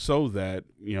 so that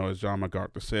as John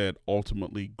MacArthur said,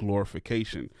 ultimately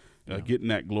glorification, getting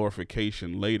that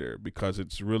glorification later, because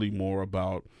it's really more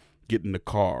about getting the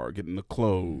car, getting the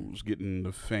clothes, getting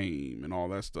the fame, and all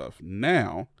that stuff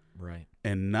now, Right.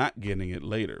 and not getting it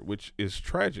later, which is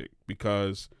tragic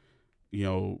because,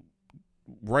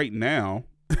 right now,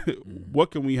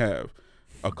 what can we have?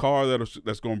 A car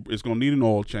that's going to need an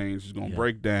oil change. It's going to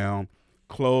break down.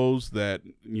 Clothes that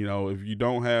if you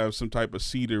don't have some type of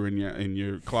cedar in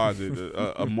your closet,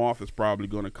 a moth is probably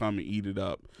going to come and eat it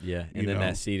up. Yeah, and then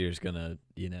that cedar is going to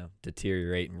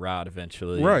deteriorate and rot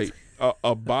eventually. Right.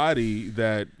 A body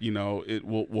that it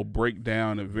will break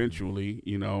down eventually.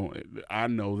 I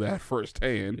know that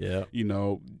firsthand. Yeah.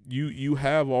 You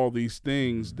have all these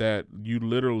things that you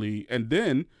literally, and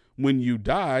then when you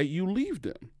die, you leave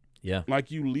them. Yeah.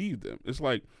 Like you leave them. It's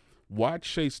like, why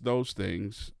chase those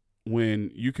things when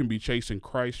you can be chasing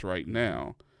Christ right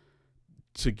now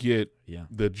to get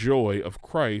the joy of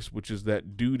Christ, which is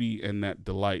that duty and that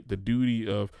delight, the duty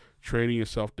of training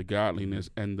yourself to godliness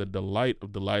and the delight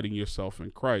of delighting yourself in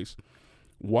Christ.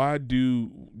 Why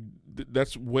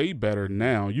that's way better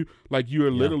now. You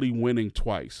are literally winning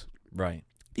twice. Right.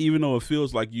 Even though it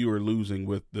feels like you are losing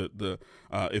with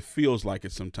it feels like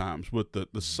it sometimes with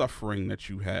the suffering that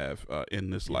you have in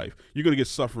this life. You're going to get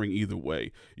suffering either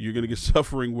way. You're going to get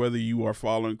suffering whether you are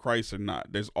following Christ or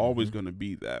not. There's always going to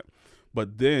be that.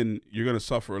 But then you're going to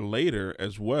suffer later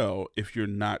as well if you're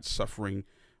not suffering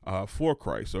for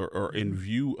Christ or in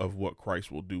view of what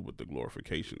Christ will do with the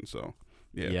glorification. So,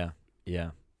 yeah.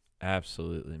 Yeah.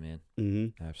 Absolutely, man.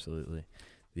 Mm-hmm. Absolutely.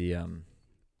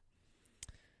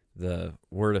 The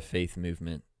Word of Faith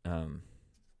movement.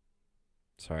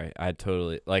 Sorry, I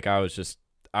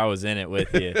was in it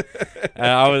with you. And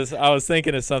I was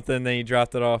thinking of something, then you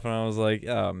dropped it off, and I was like,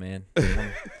 oh man.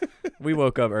 We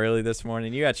woke up early this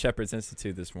morning. You got Shepherd's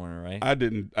Institute this morning, right? I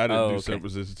didn't do okay.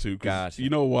 Shepherd's Institute. Gotcha. You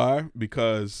know why?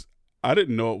 Because I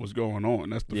didn't know what was going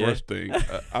on. That's the first thing.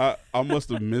 I must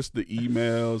have missed the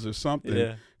emails or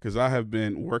something because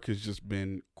work has just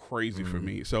been crazy for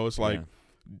me. So it's like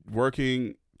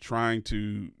working, trying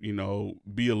to,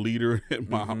 be a leader in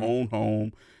my own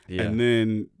home. Yeah. And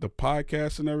then the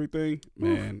podcast and everything,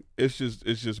 man, it's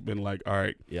just been like, all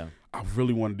right, I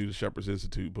really want to do the Shepherd's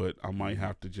Institute, but I might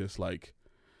have to just wait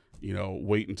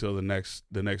until the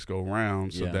next go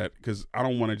round so that, because I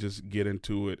don't want to just get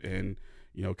into it and,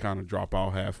 kind of drop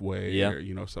out halfway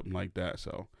or, something like that.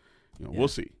 So, we'll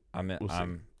see.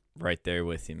 I'm right there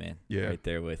with you, man. Yeah. Right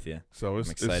there with you. So I'm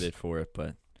excited for it,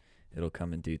 but it'll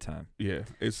come in due time. Yeah,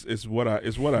 it's what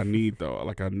I need though.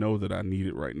 Like I know that I need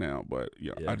it right now, but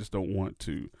I just don't want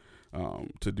to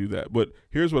do that. But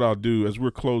here's what I'll do as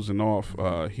we're closing off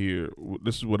here.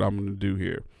 This is what I'm going to do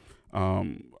here.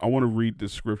 I want to read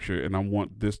this scripture, and I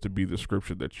want this to be the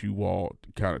scripture that you all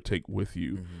kind of take with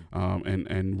you,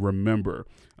 and remember.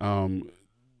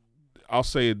 I'll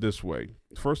say it this way.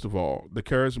 First of all, the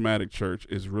charismatic church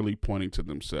is really pointing to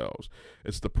themselves.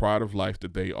 It's the pride of life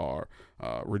that they are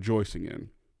rejoicing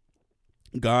in.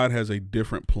 God has a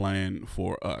different plan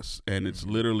for us, and it's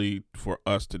literally for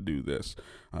us to do this.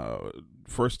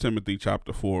 1 Timothy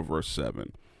chapter 4, verse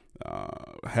 7.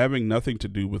 Having nothing to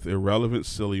do with irrelevant,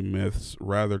 silly myths,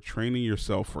 rather training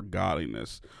yourself for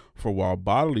godliness. For while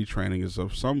bodily training is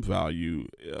of some value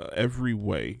in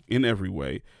every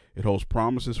way, it holds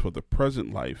promises for the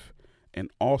present life and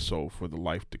also for the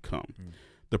life to come.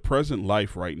 The present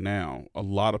life right now, a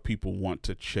lot of people want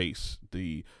to chase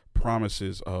the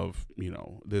promises of,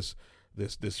 this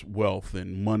wealth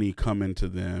and money coming to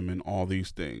them and all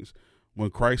these things. When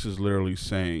Christ is literally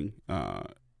saying,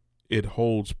 it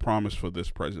holds promise for this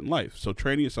present life. So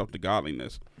training yourself to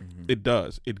godliness, it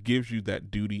does. It gives you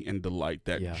that duty and delight,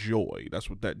 that joy. That's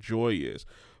what that joy is.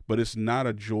 But it's not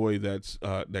a joy that's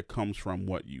that comes from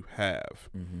what you have,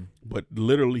 but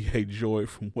literally a joy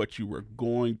from what you were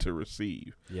going to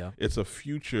receive. Yeah, it's a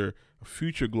future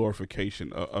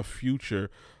glorification, a future.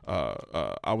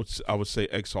 I would say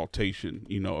exaltation.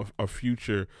 A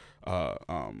future.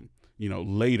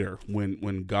 Later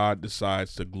when God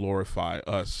decides to glorify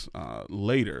us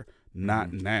later,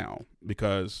 not now,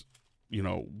 because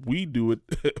we do it.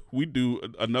 We do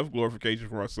enough glorification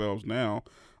for ourselves now.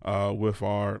 With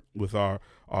our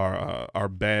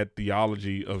bad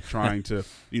theology of trying to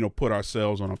put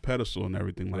ourselves on a pedestal and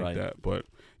everything like that. But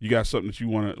you got something that you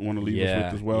want to leave us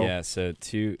with as well? Yeah. So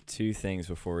two things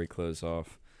before we close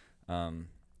off.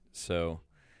 So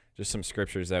just some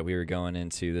scriptures that we were going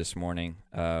into this morning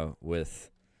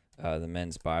with the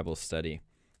men's Bible study.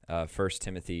 1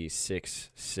 Timothy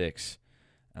 6:6.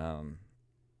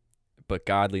 But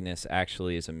godliness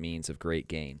actually is a means of great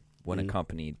gain when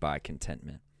accompanied by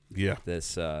contentment. Yeah.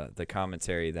 This the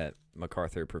commentary that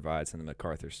MacArthur provides in the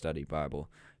MacArthur Study Bible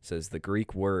says the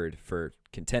Greek word for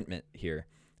contentment here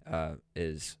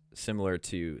is similar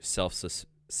to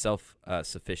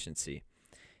self-sufficiency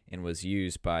and was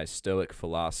used by Stoic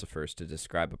philosophers to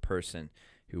describe a person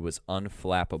who was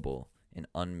unflappable and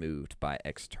unmoved by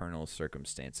external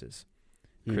circumstances.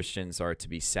 Christians are to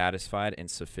be satisfied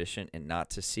and sufficient and not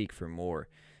to seek for more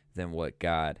than what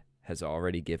God has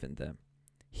already given them.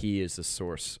 He is the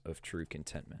source of true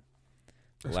contentment.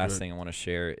 The last thing I want to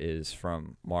share is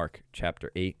from Mark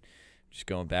chapter 8. Just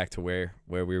going back to where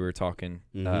we were talking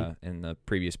in the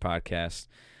previous podcast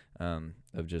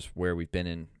of just where we've been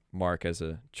in Mark as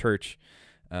a church.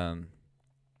 So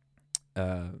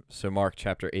Mark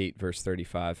chapter 8, verse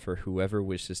 35, for whoever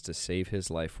wishes to save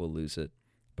his life will lose it,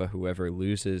 but whoever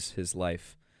loses his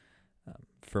life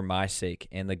for my sake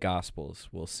and the gospel's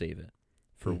will save it.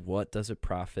 For what does it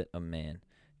profit a man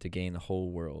to gain the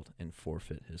whole world and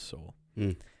forfeit his soul?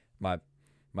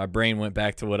 My brain went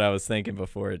back to what I was thinking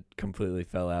before it completely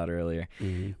fell out earlier.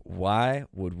 Why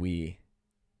would we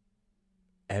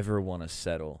ever want to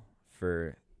settle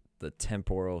for the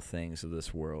temporal things of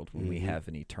this world when we have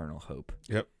an eternal hope?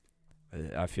 Yep.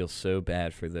 I feel so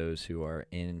bad for those who are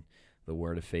in the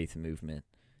Word of Faith movement,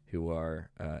 who are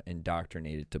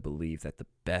indoctrinated to believe that the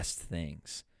best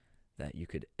things that you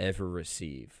could ever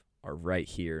receive are right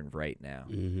here and right now,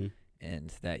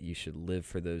 and that you should live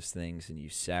for those things, and you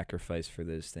sacrifice for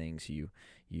those things, you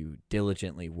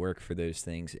diligently work for those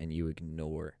things, and you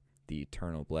ignore the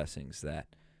eternal blessings that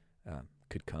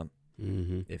could come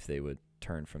if they would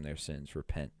turn from their sins,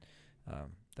 repent,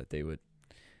 that they would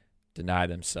deny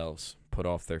themselves, put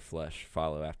off their flesh,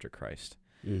 follow after Christ.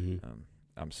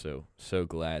 I'm so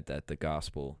glad that the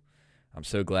gospel, I'm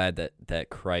so glad that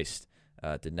Christ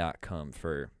did not come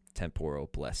for temporal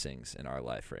blessings in our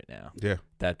life right now. Yeah.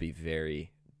 That would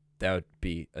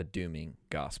be a dooming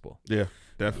gospel. Yeah,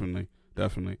 definitely.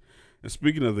 And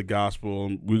speaking of the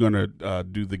gospel, we're going to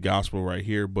do the gospel right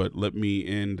here, but let me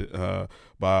end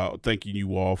by thanking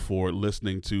you all for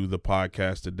listening to the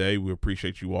podcast today. We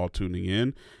appreciate you all tuning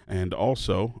in. And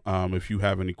also, if you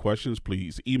have any questions,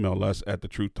 please email us at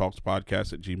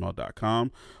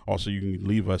thetruthtalkspodcast@gmail.com. Also, you can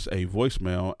leave us a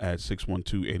voicemail at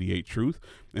 612-88-TRUTH.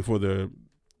 And for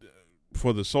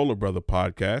the Solar Brother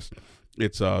podcast,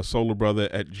 it's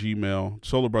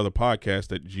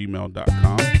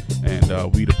solarbrotherpodcast@gmail.com.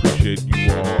 And we'd appreciate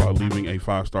you all leaving a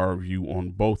 5-star review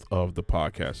on both of the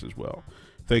podcasts as well.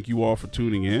 Thank you all for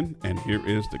tuning in. And here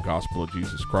is the gospel of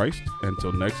Jesus Christ.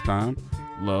 Until next time,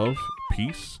 love,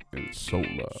 peace, and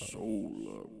sola.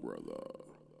 Sola, brother.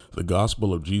 The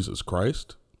gospel of Jesus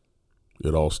Christ,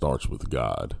 it all starts with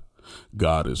God.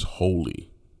 God is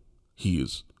holy. He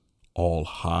is all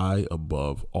high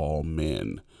above all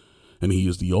men. And he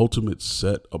is the ultimate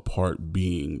set apart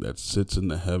being that sits in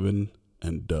the heaven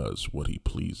and does what he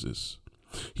pleases.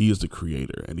 He is the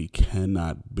creator, and he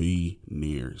cannot be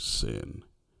near sin.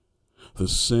 The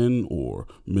sin or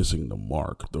missing the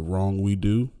mark, the wrong we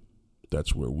do,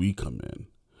 that's where we come in.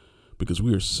 Because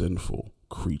we are sinful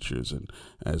creatures, and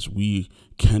as we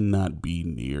cannot be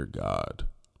near God,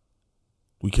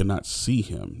 we cannot see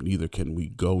him, neither can we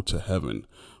go to heaven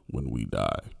when we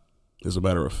die. As a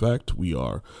matter of fact, we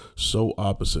are so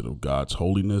opposite of God's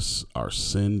holiness, our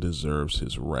sin deserves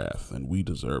his wrath, and we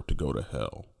deserve to go to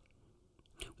hell.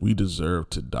 We deserve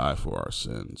to die for our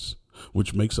sins,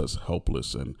 which makes us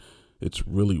helpless, and it's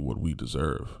really what we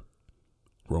deserve.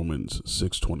 Romans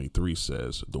 6:23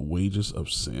 says, the wages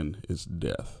of sin is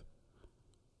death.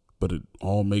 But it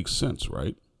all makes sense,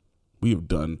 right? We have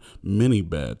done many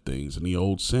bad things, and the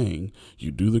old saying,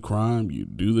 you do the crime, you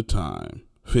do the time,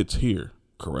 fits here.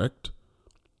 Correct?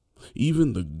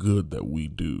 Even the good that we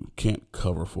do can't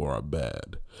cover for our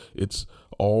bad. It's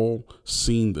all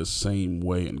seen the same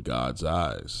way in God's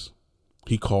eyes.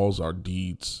 He calls our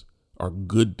deeds, our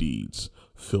good deeds,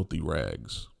 filthy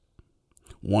rags.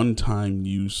 One-time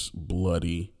use,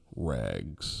 bloody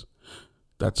rags.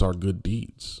 That's our good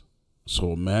deeds.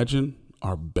 So imagine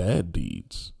our bad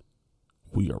deeds.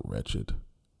 We are wretched,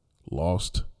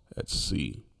 lost at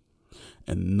sea.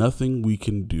 And nothing we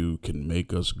can do can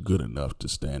make us good enough to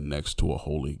stand next to a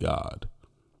holy God.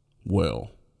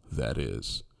 Well, that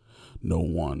is, no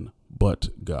one but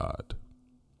God.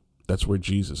 That's where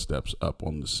Jesus steps up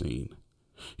on the scene.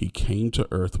 He came to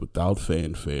earth without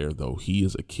fanfare, though he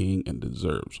is a king and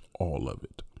deserves all of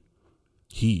it.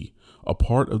 He, a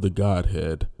part of the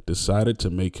Godhead, decided to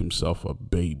make himself a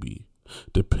baby,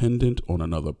 dependent on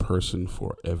another person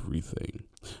for everything.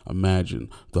 Imagine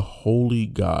the holy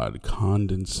God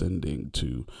condescending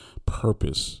to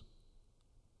purpose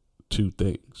 2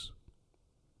 things: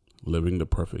 living the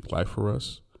perfect life for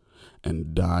us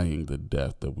and dying the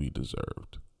death that we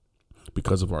deserved.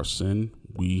 Because of our sin,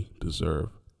 we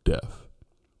deserve death.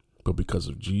 But because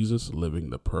of Jesus living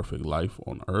the perfect life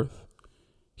on earth,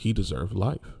 he deserved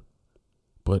life.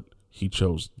 But he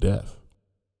chose death.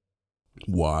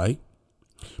 Why?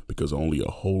 Because only a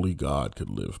holy God could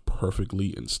live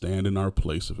perfectly and stand in our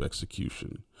place of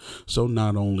execution. So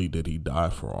not only did he die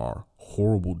for our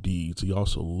horrible deeds, he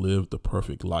also lived the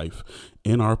perfect life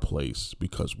in our place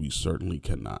because we certainly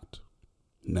cannot.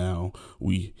 Now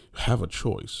we have a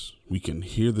choice. We can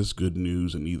hear this good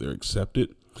news and either accept it,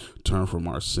 turn from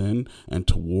our sin and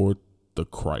toward the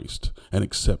Christ and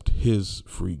accept his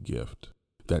free gift.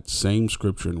 That same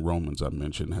scripture in Romans I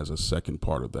mentioned has a second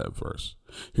part of that verse.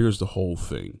 Here's the whole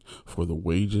thing. For the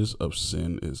wages of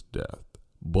sin is death,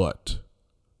 but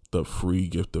the free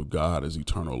gift of God is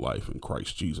eternal life in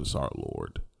Christ Jesus our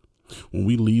Lord. When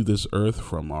we leave this earth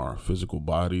from our physical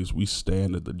bodies, we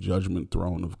stand at the judgment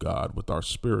throne of God with our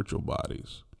spiritual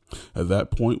bodies. At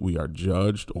that point, we are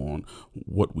judged on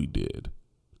what we did.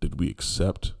 Did we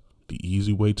accept the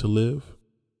easy way to live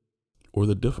or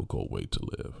the difficult way to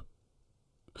live?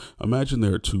 Imagine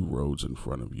there are two roads in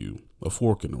front of you, a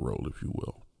fork in the road, if you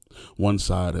will. One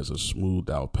side has a smoothed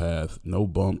out path, no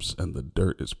bumps, and the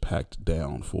dirt is packed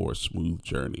down for a smooth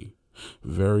journey.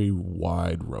 Very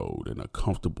wide road and a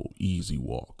comfortable, easy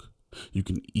walk. You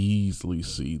can easily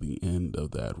see the end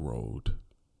of that road,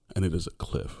 and it is a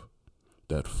cliff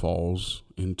that falls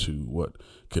into what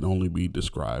can only be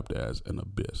described as an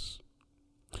abyss.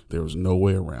 There is no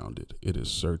way around it. It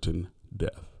is certain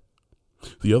death.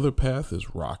 The other path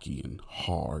is rocky and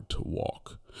hard to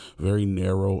walk, very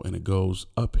narrow, and it goes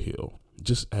uphill,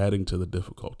 just adding to the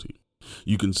difficulty.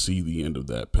 You can see the end of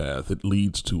that path. It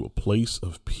leads to a place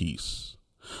of peace,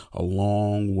 a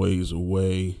long ways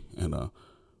away, and a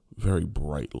very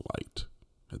bright light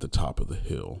at the top of the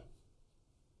hill.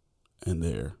 And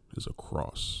there is a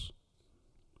cross.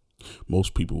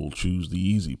 Most people will choose the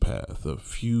easy path, a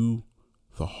few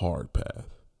the hard path.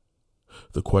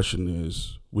 The question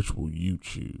is, which will you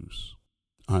choose?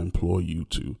 I implore you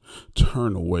to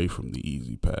turn away from the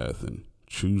easy path and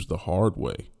choose the hard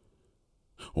way.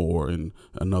 Or in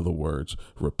other words,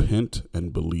 repent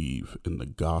and believe in the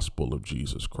gospel of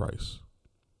Jesus Christ.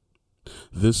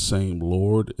 This same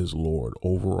Lord is Lord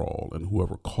over all, and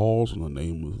whoever calls on the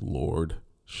name of the Lord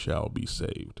shall be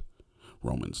saved.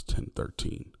 Romans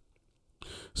 10:13.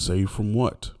 Saved from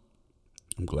what?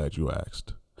 I'm glad you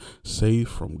asked. Saved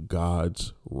from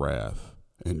God's wrath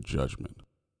and judgment.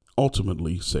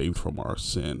 Ultimately saved from our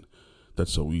sin that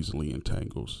so easily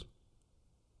entangles.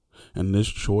 And this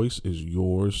choice is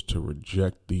yours to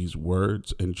reject these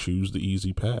words and choose the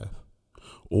easy path,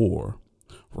 or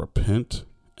repent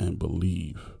and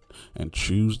believe and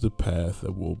choose the path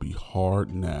that will be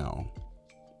hard now,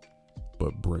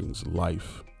 but brings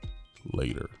life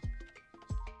later.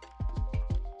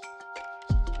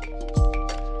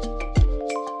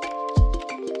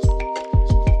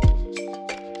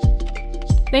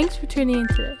 Thanks for tuning in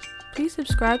today. Please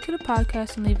subscribe to the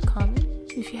podcast and leave a comment.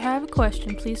 If you have a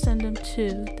question, please send them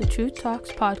to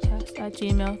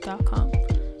thetruthtalkspodcast@gmail.com.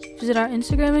 Visit our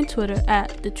Instagram and Twitter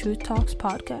at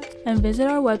thetruthtalkspodcast and visit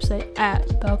our website at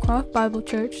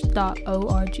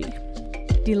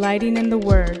belcroftbiblechurch.org. Delighting in the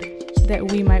word,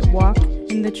 that we might walk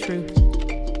in the truth.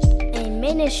 A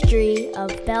ministry of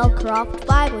Belcroft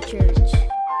Bible Church.